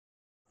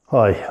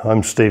Hi,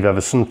 I'm Steve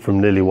Evison from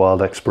Nearly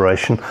Wild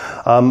Exploration.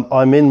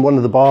 I'm in one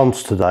of the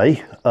barns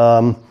today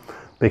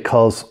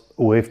because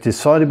we've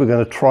decided we're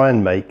going to try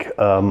and make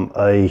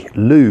a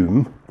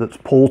loom that's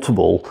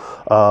portable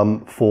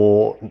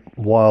for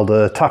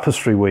wilder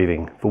tapestry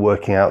weaving for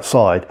working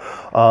outside.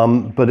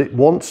 But it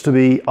wants to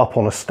be up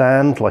on a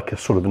stand, like a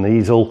sort of an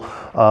easel,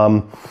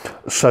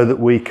 so that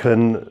we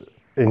can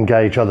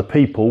engage other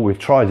people. We've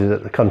tried it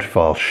at the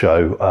Countryfile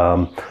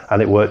show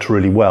and it worked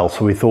really well,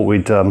 so we thought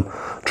we'd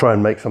try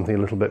and make something a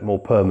little bit more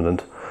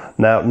permanent.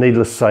 Now,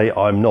 needless to say,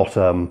 I'm not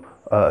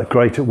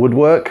great at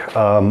woodwork.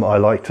 I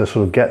like to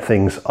sort of get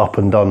things up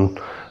and done,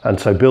 and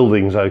so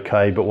building's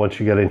okay, but once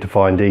you get into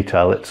fine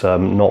detail, it's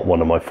not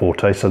one of my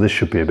forte, so this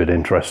should be a bit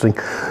interesting.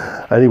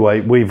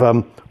 Anyway,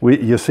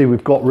 you see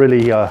we've got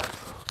really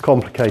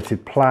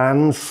complicated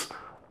plans,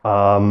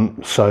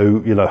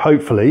 so you know,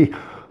 hopefully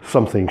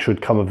something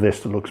should come of this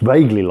that looks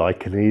vaguely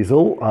like an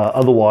easel.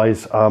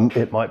 Otherwise,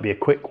 it might be a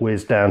quick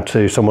whiz down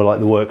to somewhere like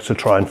the works to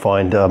try and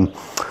find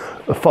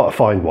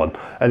one.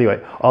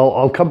 Anyway,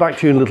 I'll come back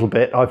to you in a little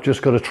bit. I've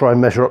just got to try and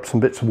measure up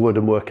some bits of wood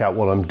and work out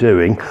what I'm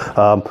doing.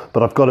 But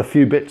I've got a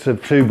few bits of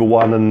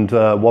 2x1 and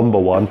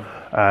 1x1,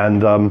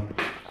 and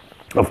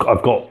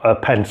I've got a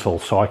pencil,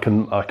 so I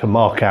can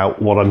mark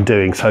out what I'm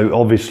doing. So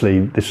obviously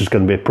this is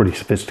going to be a pretty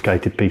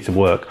sophisticated piece of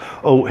work.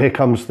 Oh, here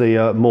comes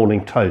the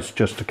morning toast,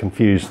 just to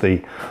confuse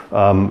the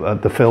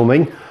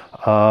filming.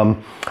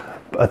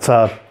 But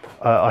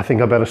I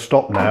think I better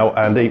stop now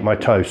and eat my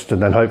toast,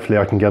 and then hopefully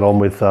I can get on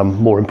with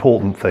more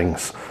important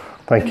things.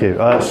 Thank you.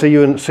 See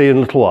you in a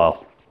little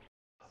while.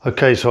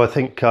 Okay, so I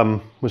think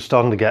we're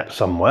starting to get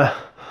somewhere.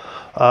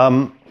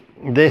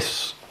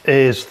 This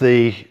is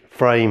the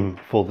frame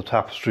for the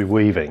tapestry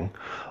weaving,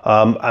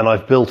 and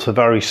I've built a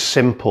very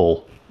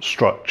simple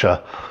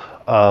structure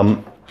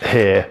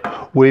here.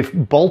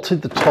 We've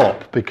bolted the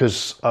top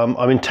because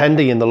I'm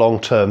intending in the long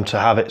term to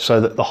have it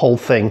so that the whole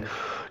thing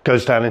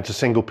goes down into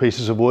single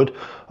pieces of wood,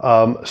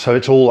 so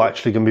it's all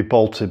actually going to be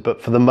bolted,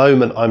 but for the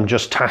moment I'm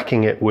just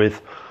tacking it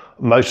with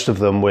most of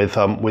them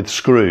with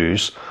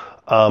screws,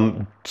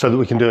 so that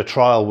we can do a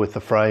trial with the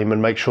frame and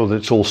make sure that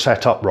it's all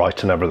set up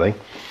right and everything.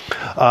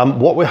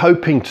 What we're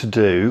hoping to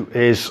do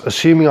is,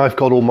 assuming I've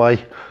got all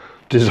my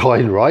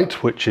design right,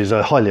 which is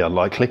highly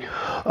unlikely,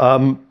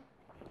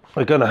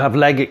 we're going to have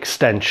leg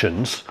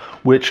extensions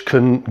which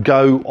can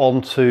go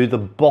onto the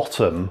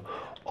bottom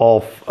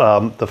of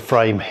the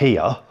frame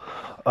here,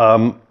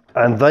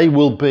 and they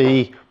will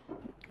be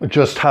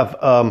have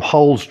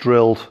holes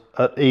drilled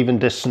at even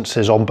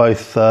distances on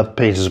both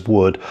pieces of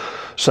wood,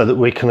 so that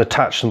we can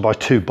attach them by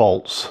 2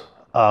 bolts.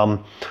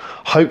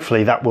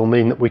 Hopefully that will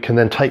mean that we can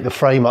then take the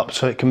frame up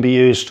so it can be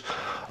used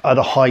at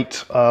a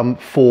height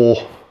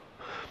for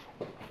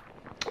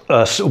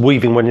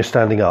weaving when you're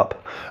standing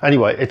up.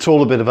 Anyway, it's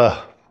all a bit of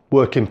a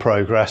work in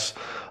progress,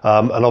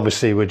 and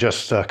obviously we're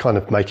just kind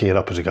of making it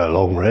up as we go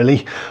along,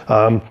 really.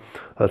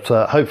 But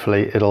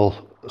hopefully it'll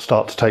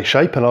start to take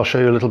shape, and I'll show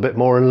you a little bit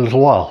more in a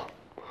little while.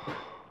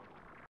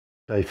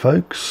 Okay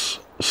folks,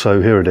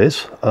 so here it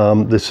is.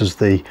 This is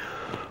the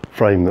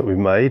frame that we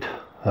made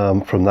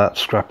from that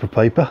scrap of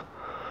paper.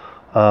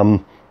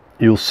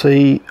 You'll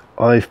see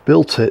I've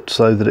built it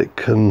so that it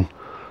can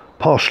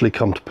partially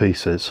come to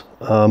pieces.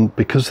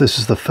 Because this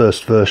is the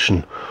first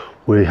version,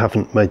 we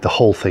haven't made the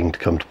whole thing to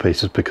come to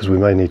pieces because we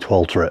may need to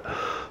alter it.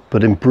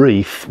 But in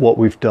brief, what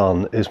we've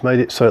done is made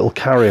it so it'll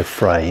carry a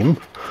frame.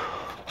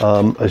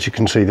 As you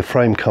can see, the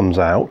frame comes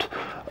out.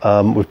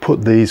 We've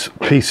put these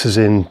pieces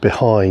in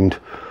behind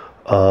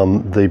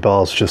the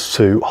bars just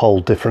to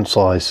hold different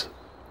size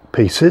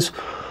pieces.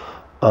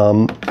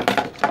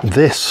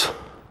 This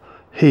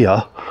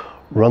here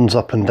runs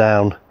up and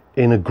down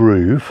in a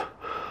groove,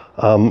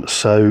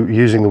 so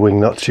using the wing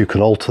nuts you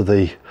can alter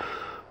the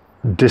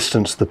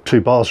distance the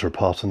 2 bars are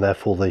apart, and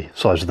therefore the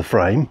size of the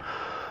frame.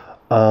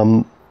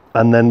 And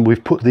then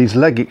we've put these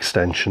leg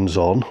extensions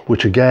on,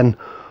 which again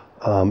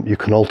you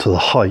can alter the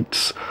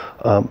heights,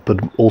 but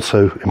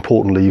also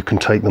importantly you can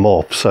take them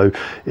off, so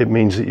it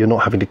means that you're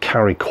not having to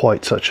carry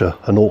quite such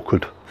an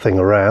awkward thing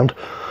around.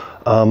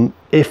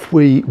 If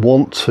we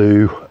want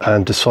to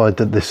and decide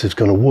that this is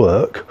going to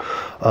work,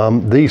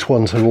 these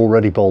ones are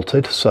already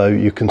bolted, so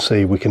you can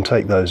see we can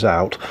take those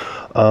out.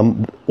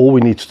 All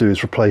we need to do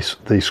is replace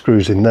the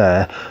screws in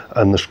there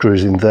and the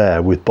screws in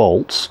there with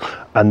bolts,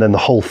 and then the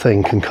whole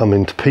thing can come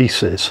into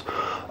pieces,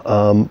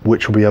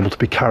 which will be able to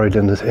be carried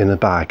in a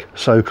bag.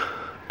 So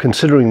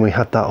considering we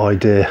had that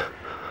idea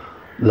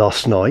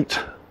last night,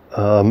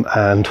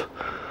 and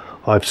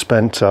I've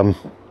spent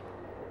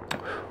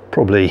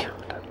probably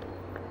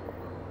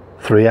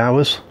 3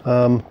 hours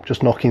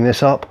just knocking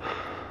this up,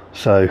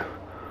 so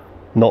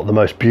not the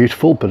most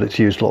beautiful, but it's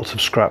used lots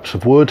of scraps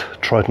of wood,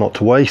 tried not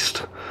to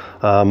waste.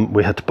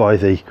 We had to buy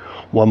the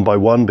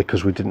 1x1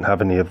 because we didn't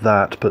have any of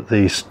that, but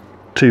these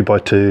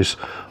 2x2s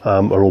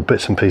are all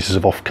bits and pieces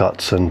of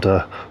offcuts and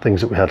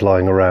things that we had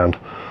lying around.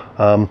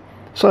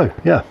 So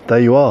yeah, there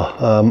you are,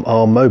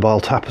 our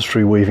mobile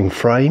tapestry weaving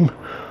frame,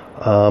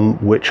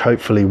 which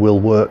hopefully will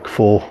work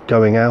for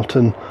going out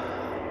and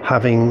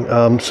having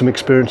some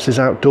experiences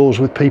outdoors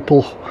with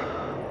people,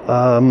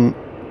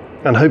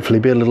 and hopefully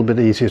be a little bit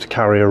easier to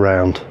carry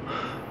around.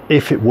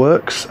 If it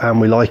works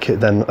and we like it,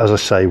 then as I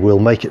say, we'll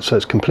make it so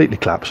it's completely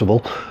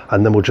collapsible,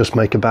 and then we'll just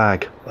make a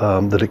bag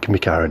that it can be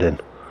carried in.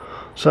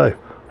 So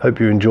hope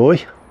you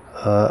enjoy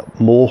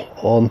more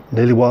on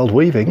Nearly Wild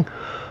Weaving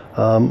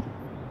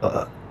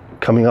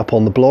coming up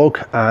on the blog,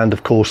 and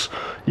of course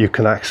you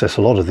can access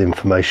a lot of the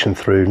information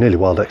through Nearly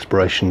Wild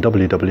Exploration,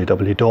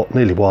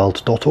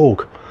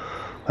 www.nearlywild.org.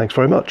 Thanks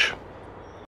very much.